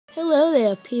Hello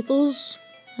there, peoples.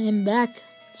 I am back.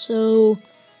 So,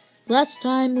 last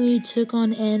time we took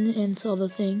on N and saw the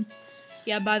thing.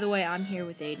 Yeah, by the way, I'm here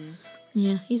with Aidan.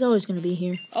 Yeah, he's always going to be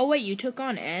here. Oh, wait, you took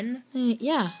on N?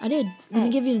 Yeah, I did. Let me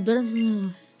give you a better...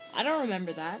 I don't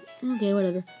remember that. Okay,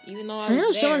 whatever. Even though I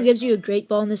know someone gives you a great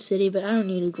ball in this city, but I don't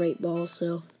need a great ball,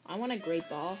 so... I want a great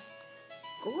ball.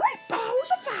 Great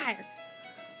balls of fire!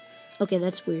 Okay,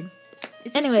 that's weird.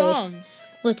 It's anyway, a song.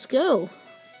 Let's go.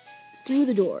 Through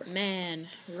the door. Man,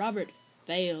 Robert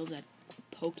fails at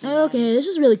Pokemon. Okay, this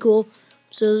is really cool.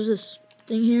 So there's this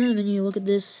thing here, and then you look at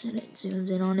this, and it zooms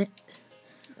in on it.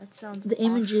 That sounds The awesome.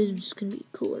 images can be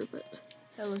cooler, but...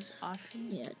 That looks awesome.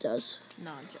 Yeah, it does.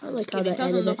 No, I like how it that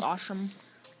doesn't edited. look awesome.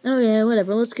 Okay,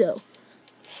 whatever, let's go.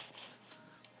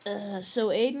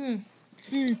 So Aidan,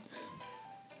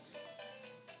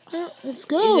 Well, let's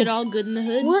go. is it all good in the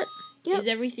hood? What? Yep. Is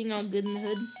everything all good in the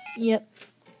hood? Yep.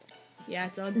 Yeah,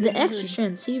 it's all good The in the hood. extra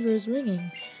transceiver is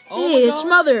ringing. Oh Hey, my it's God.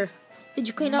 Mother. Did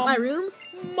you clean up my Mom. room?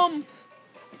 Mom.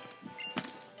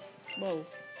 Whoa.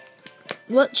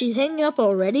 What? She's hanging up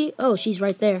already? Oh, she's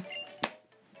right there.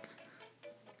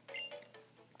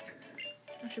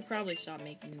 I should probably stop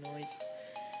making noise.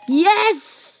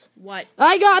 Yes! What?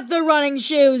 I got the running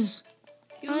shoes.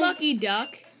 You lucky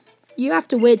duck. You have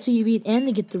to wait till you beat N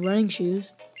to get the running shoes.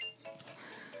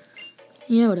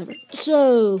 Yeah, whatever.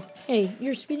 So, hey,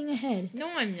 you're speeding ahead. No,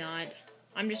 I'm not.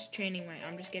 I'm just getting my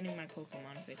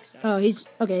Pokemon fixed up. Oh, he's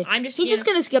okay. I'm just He's just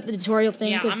gonna skip the tutorial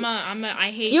thing. Yeah, 'cause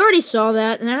I hate. you already saw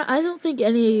that, and I don't think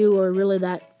any of you are really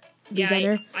that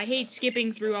beginner. I hate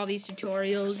skipping through all these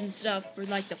tutorials and stuff for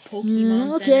like the Yeah,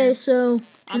 Pokemon okay, Center. so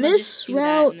I'ma in just this do that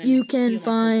route and then you can heal my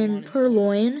find Pokemon and stuff.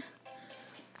 Purloin.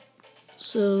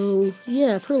 So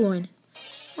yeah, Purloin.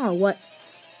 Oh, what?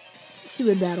 Let's see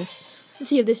what battle. Let's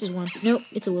see if this is one. Nope,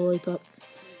 it's a Lillipup.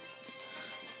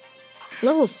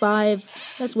 Level 5.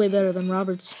 That's way better than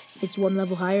Robert's. It's one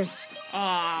level higher.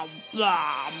 Ah,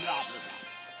 blah, blah, blah.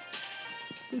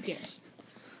 Who cares?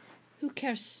 Who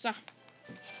cares?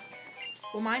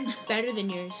 Well, mine's better than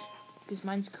yours because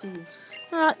mine's cool.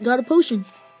 Ah, got a potion.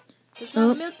 Does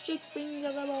Oh. my milkshake bring the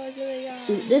boys away?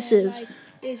 See what this is.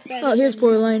 It's better Oh, here's than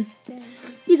Purloin. yours.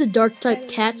 He's a dark type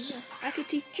Better cat. than yours. I could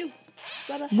teach you.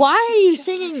 Why are you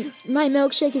singing my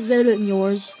milkshake is better than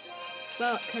yours?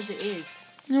 Well, because it is.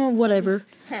 Oh, whatever.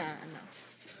 No.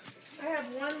 I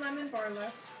have one lemon bar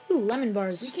left. Ooh, lemon We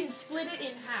bars. can split it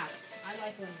in half. I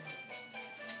like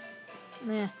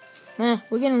lemon.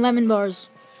 We're getting lemon bars.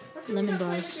 How come Lemon you're not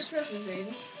playing bars. with your cousins,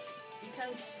 Aidan?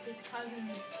 Because his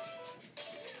cousins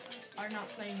are not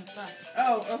playing with us.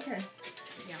 Oh, okay.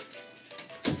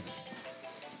 Yeah.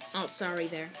 Oh, sorry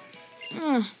there.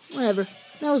 Whatever.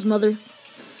 That was Mother.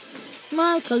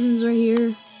 My cousins are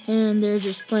here, and they're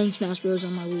just playing Smash Bros.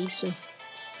 On my Wii, so...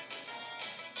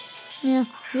 Yeah,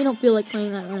 we don't feel like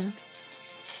playing that right now.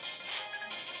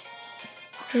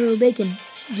 So, Bacon,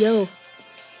 yo,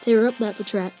 tear up that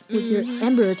track with your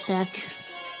Ember attack.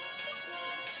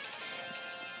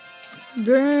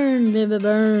 Burn, baby,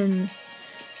 burn.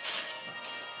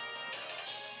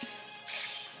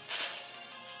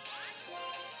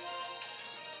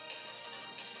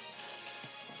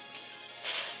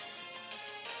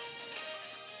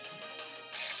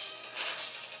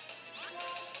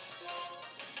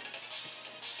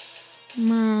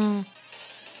 Ma.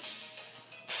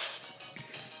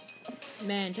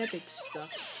 Man, Tepic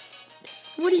sucks.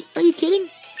 What are you kidding?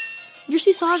 Your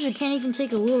Sasha can't even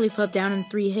take a Lillipup down in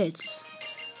 3 hits.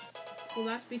 Well,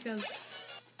 that's because...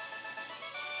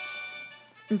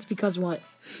 It's because what?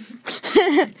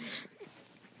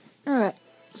 Alright,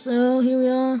 so here we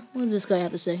are. What does this guy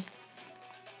have to say?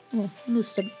 Oh, I'm gonna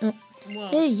step. Oh. Whoa.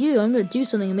 Hey, you, I'm gonna do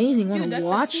something amazing. Dude, Wanna that's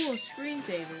watch? a cool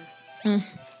screensaver. Yeah,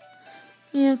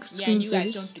 Yeah, and you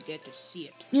guys screensavers. don't get to see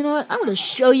it. You know what? I'm gonna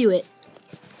show you it.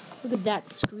 Look at that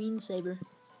screensaver.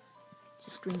 It's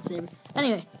a screensaver.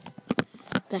 Anyway,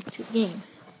 back to the game.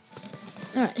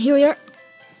 Alright, here we are.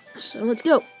 So let's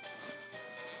go.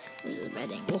 This is a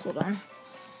bad angle. Hold on.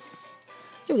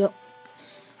 Here we go.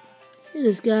 Here's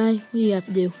this guy. What do you have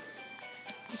to do?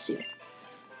 Let's see.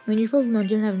 When your Pokemon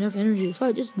don't have enough energy to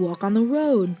fight, just walk on the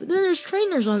road. But then there's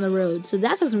trainers on the road, so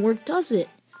that doesn't work, does it?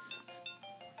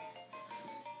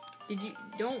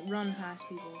 Don't run past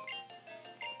people.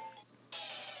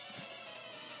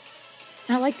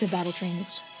 I like the battle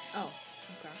trainers. Oh,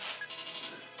 okay.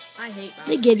 I hate They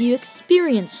battling. give you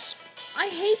experience. I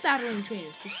hate battling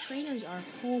trainers because trainers are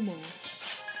homosexual.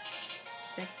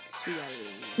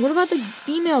 What about the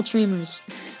female trainers?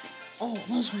 Oh,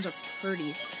 those ones are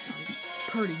pretty.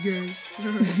 Pretty gay.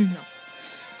 No,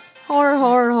 Har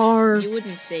har har. you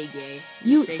wouldn't say gay.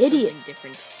 You You'd say idiot. something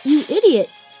different. You idiot.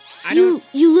 I don't.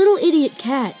 You little idiot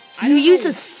cat. I You don't use know.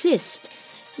 assist.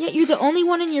 Yet you're the only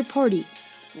one in your party.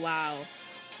 Wow.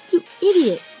 You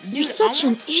idiot. Dude, You're such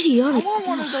an I idiotic. want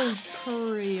one of those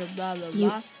blah blah You-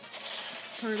 blah.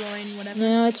 Purloin, whatever.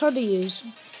 No, it's hard to use.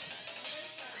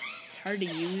 It's hard to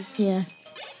use. Yeah.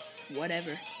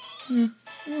 Whatever. Aw.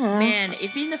 Man,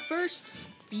 if in the first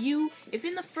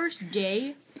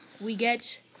day we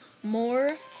get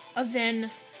more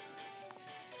than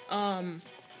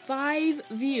 5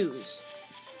 views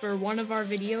for one of our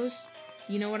videos,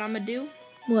 you know what I'm gonna do?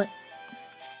 What?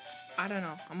 I don't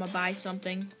know. I'm gonna buy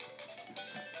something.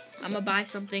 I'm gonna buy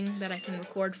something that I can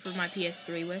record for my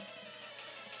PS3 with.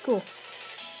 Cool.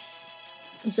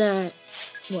 Is that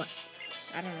what?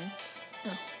 I don't know.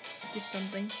 Oh. Just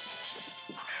something.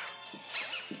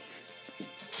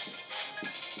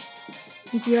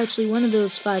 If you're actually one of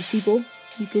those 5 people,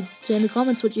 you could say in the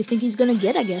comments what you think he's gonna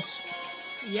get, I guess.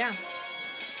 Yeah.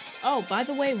 Oh, by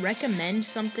the way, recommend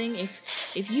something if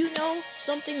you know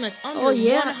something that's under Oh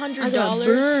yeah, I $100. got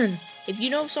burn. If you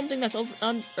know something that's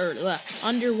under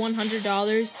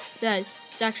 $100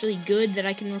 that's actually good that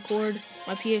I can record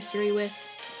my PS3 with,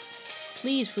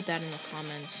 please put that in the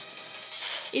comments.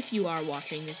 If you are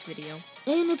watching this video.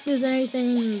 And if there's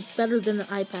anything better than an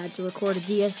iPad to record a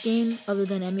DS game other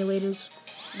than emulators.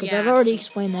 Because I've Yeah. already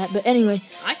explained that. But anyway,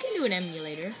 I can do an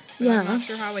emulator. But Yeah. I'm not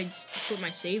sure how I'd put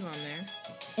my save on there.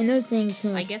 and those things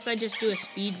can I guess I just do a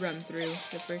speed run through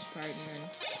the first part and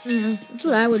then... yeah, that's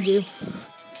what I would do.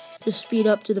 Just speed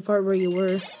up to the part where you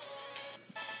were.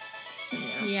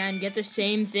 Yeah, and get the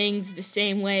same things the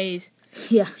same ways.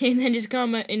 Yeah. And then just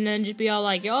come and then just be all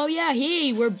like, oh yeah,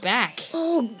 hey, we're back.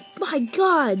 Oh my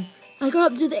god. I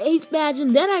got to the 8th badge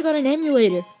and then I got an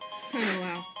emulator.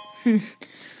 Oh wow.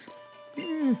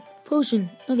 Potion.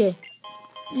 Okay.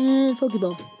 And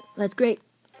Pokeball. That's great.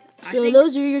 I So think-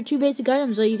 those are your 2 basic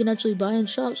items that you can actually buy in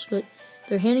shops, but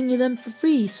they're handing you them for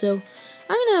free. So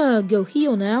I'm gonna go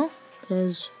heal now,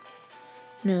 because,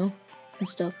 and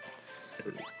stuff.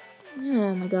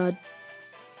 Oh my god.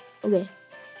 Okay.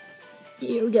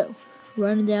 Here we go.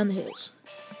 Running down the hills.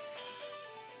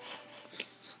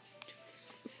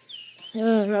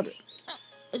 Robert.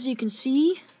 As you can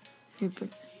see,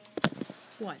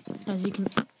 What? as you can,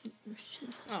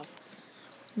 Oh,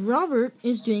 Robert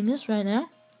is doing this right now.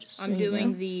 Just so I'm you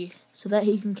doing know, the... so that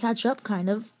he can catch up, kind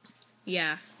of.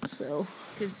 Yeah, So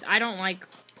because I don't like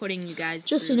putting you guys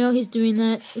just so through. you know, he's doing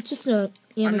that. It's just a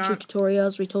amateur not- tutorial,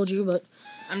 as we told you, but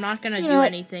I'm not gonna You do know what?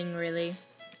 anything really.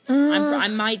 uh, I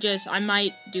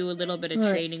might do a little bit of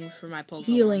Alright. training for my Pokemon.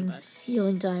 healing, But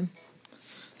healing time.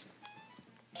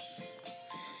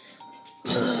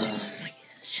 oh my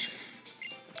gosh.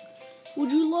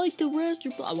 Would you like the rest?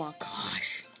 Or blah? Oh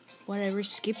gosh. Whatever.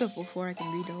 Skip it before I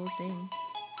can read the whole thing.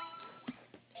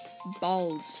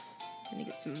 Balls. I'm gonna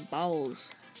get some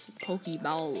balls. Some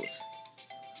Pokeballs.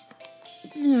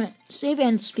 Alright, save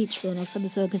and speech for the next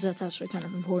episode, because that's actually kind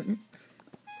of important.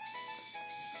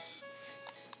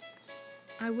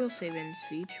 I will save in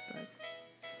speech, but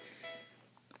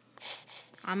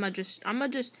I'ma just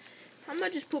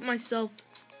put myself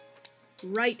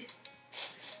right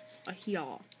here.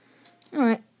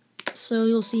 Alright, so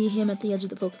you'll see him at the edge of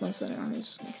the Pokemon Center on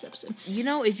his next episode. You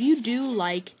know, if you do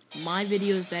like my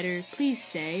videos better, please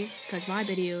say, because my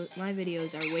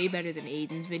videos are way better than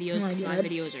Aiden's videos, Oh my because my God.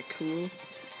 videos are cool.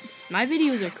 My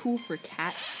videos are cool for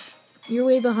cats. You're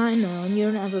way behind though, and you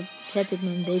don't have a tepid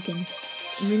named Bacon.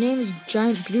 And your name is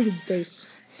Giant Bearded Face.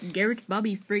 Garrett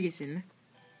Bobby Ferguson.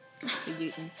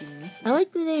 I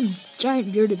like the name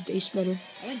Giant Bearded Face better.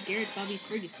 I like Garrett Bobby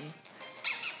Ferguson.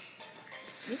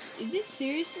 Is this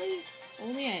seriously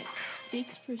only at 6%?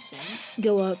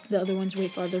 Go up, the other one's way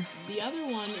farther. The other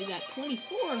one is at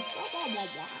 24. Blah, blah, blah, blah.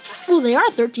 Well, they are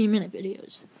 13-minute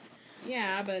videos.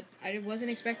 Yeah, but I wasn't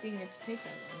expecting it to take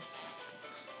that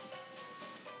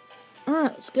long.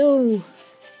 Alright, let's go.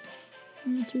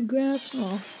 Through grass.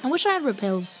 Oh, I wish I had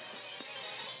repels.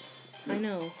 I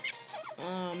know.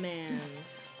 Oh, man.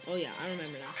 Oh, yeah, I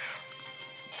remember now.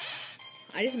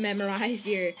 I just memorized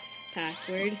your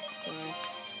password.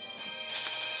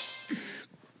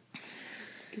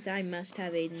 Because I must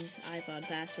have Aiden's iPod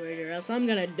password or else I'm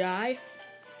gonna die.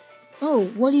 Oh,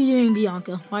 what are you doing,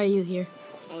 Bianca? Why are you here?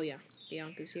 Oh, yeah.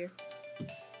 Bianca's here.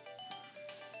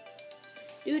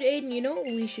 Dude, Aiden, you know what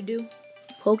we should do?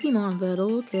 Pokemon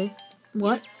battle, okay.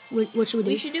 What? What should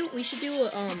we do? We should do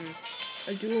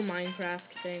a dual Minecraft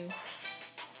thing.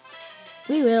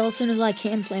 We will, as soon as I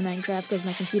can play Minecraft, because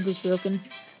my computer's broken.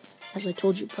 As I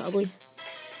told you, probably.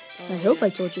 I hope I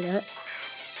told you that.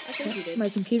 I think you did. My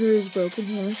computer is broken,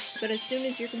 yes. But as soon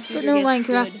as your computer But no gets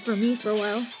Minecraft good, for me for a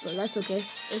while, but that's okay.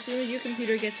 as soon as your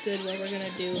computer gets good, what we're gonna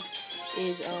do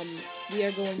is we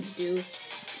are going to do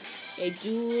a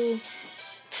dual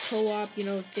co-op,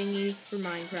 thingy for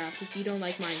Minecraft. If you don't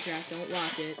like Minecraft, don't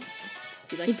watch it.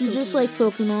 If you just like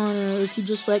Pokemon, or if you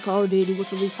just like Call of Duty,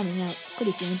 which will be coming out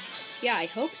pretty soon. Yeah, I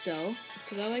hope so,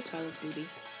 because I like Call of Duty.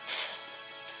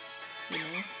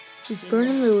 Just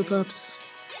burning lillipups.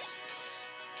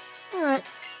 Alright,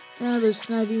 now there's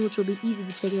Snivy, which will be easy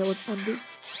to take out with Ender.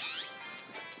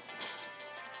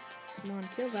 Come on,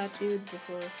 kill that dude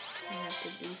before I have to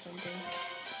do something.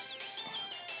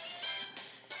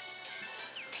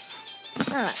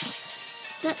 Alright.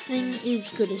 That thing is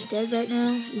good as dead right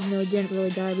now, even though it didn't really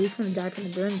die, but he's gonna die from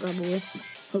the burn probably.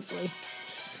 Hopefully.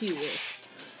 He wish.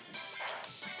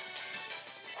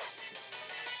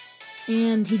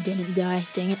 And he didn't die,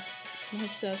 dang it. That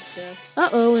sucks.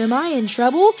 Uh-oh, am I in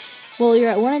trouble? Well, you're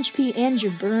at 1 HP and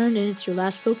you're burned, and it's your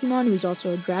last Pokemon who's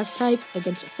also a grass type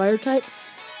against a fire type.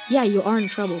 Yeah, you are in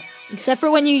trouble. Except for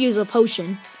when you use a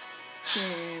potion.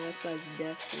 That sucks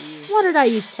death for you. Why did I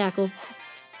use Tackle?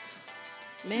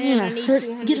 Man, I need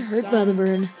 200 get hurt by the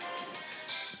burn.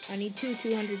 I need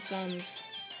 200 suns.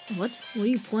 What? What are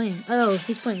you playing? Oh,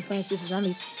 he's playing Plants vs.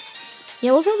 Zombies.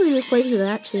 Yeah, we'll probably play through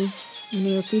that too in the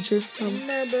near future.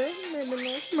 Remember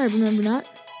not.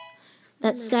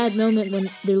 That sad moment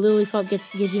when their Lillipup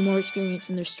gives you more experience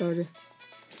than their starter.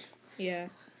 Yeah.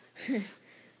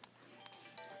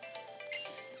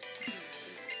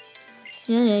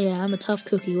 Yeah, I'm a tough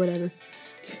cookie, whatever.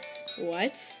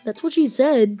 What? That's what she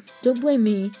said. Don't blame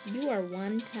me. You are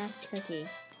one tough cookie.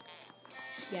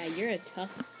 Yeah, you're a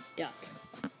tough duck.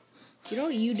 You know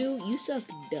what you do? You suck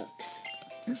ducks.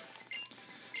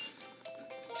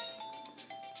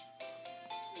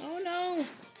 Oh no!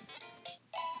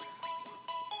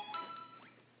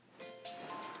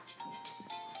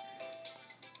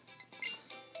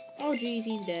 Oh jeez,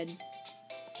 he's dead.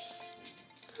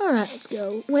 Alright, let's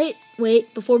go. Wait,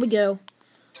 before we go.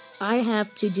 I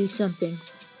have to do something.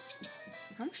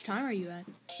 How much time are you at?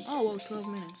 Oh, well, 12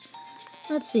 minutes.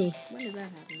 Let's see. When did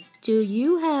that happen? Do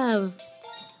you have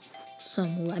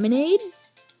some lemonade?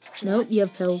 Nope, you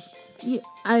have pills. You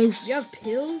have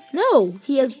pills? No,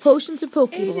 he has potions of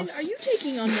Pokeballs. Aidan, are you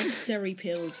taking unnecessary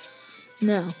pills?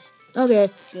 No.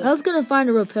 Okay, Good. I was gonna find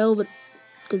a repel, but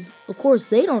because of course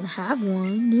they don't have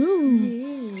one.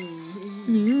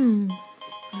 No.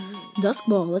 Dusk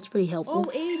Ball, that's pretty helpful.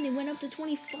 Oh, Aidan, it went up to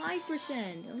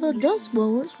 25%. A Dusk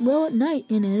Ball works well at night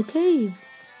and in a cave.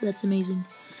 That's amazing.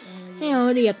 Hey,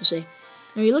 what do you have to say?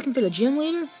 Are you looking for the gym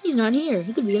leader? He's not here.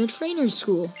 He could be in a trainer's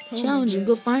school. Challenge him,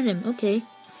 go find him. Okay.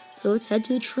 So let's head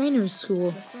to the trainer's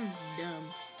school. That sounds dumb.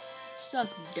 Suck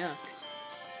ducks.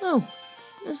 Oh,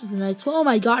 this is a nice one. Oh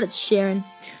my god, it's Sharon.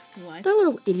 What? That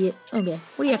little idiot. Okay,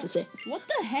 what do you have to say? What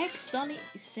the heck, Sonny?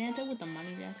 Santa with the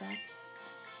money jetpack?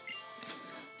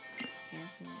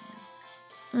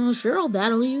 Oh, sure, I'll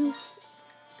battle you.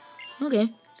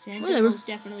 Okay, Santa whatever. most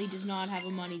definitely does not have a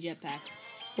money jetpack.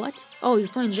 What? Oh, you're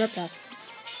playing Jetpack.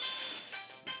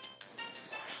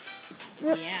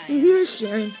 Yep, Yeah, so here's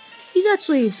Sharon. He's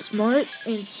actually smart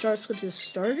and starts with his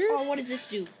starter. Oh, what does this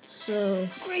do? So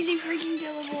Crazy freaking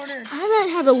teleporter. I might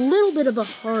have a little bit of a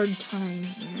hard time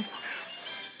here.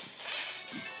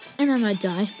 And I might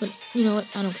die, but you know what?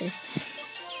 I don't care.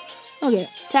 Okay,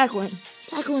 tackle him.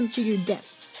 Tackle him to your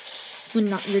death. Well,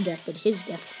 not your death, but his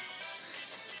death.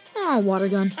 Ah, water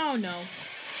gun. Oh no.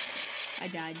 I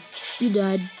died. You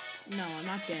died. No, I'm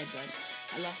not dead, but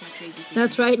I lost my crazy freaking...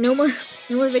 That's right. No more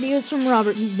videos from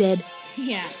Robert. He's dead.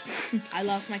 Yeah. I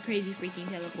lost my crazy freaking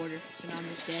teleporter, so now I'm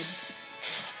just dead.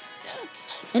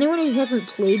 Anyone who hasn't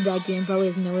played that game probably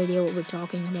has no idea what we're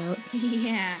talking about.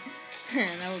 Yeah.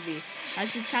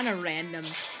 That's just kind of random.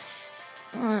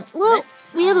 Well,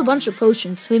 we have a bunch of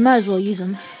potions, so we might as well use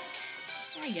them.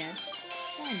 I guess.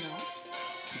 Why not?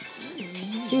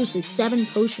 Seriously, 7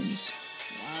 potions.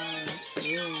 Wow, that's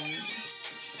true.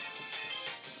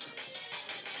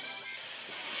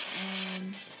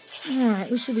 Alright,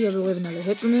 we should be able to live another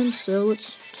hit from him, so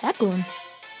let's tackle him.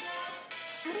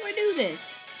 How do I do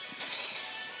this?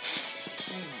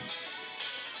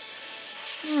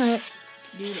 Alright.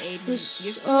 Dude, Aidan,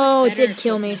 it did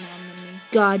kill me.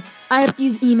 God, I have to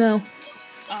use Emo.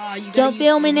 Oh, you Don't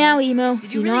fail me now, Emo.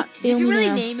 Do not fail me now. Did you really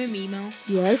name him Emo?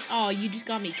 Yes. Oh, you just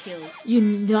got me killed. Do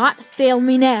not fail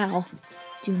me now.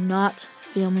 Do not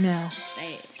fail me now.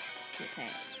 Okay.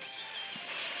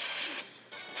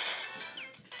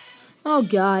 Oh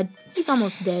God, he's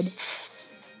almost dead.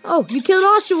 Oh, you killed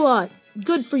Oshawott.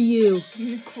 Good for you.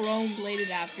 Chrome-bladed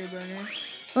afterburner.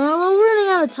 Well, we're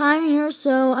running out of time here,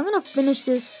 so I'm gonna finish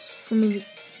this when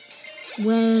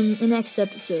the next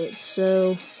episode.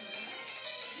 So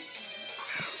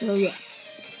yeah.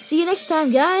 See you next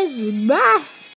time, guys. Bye.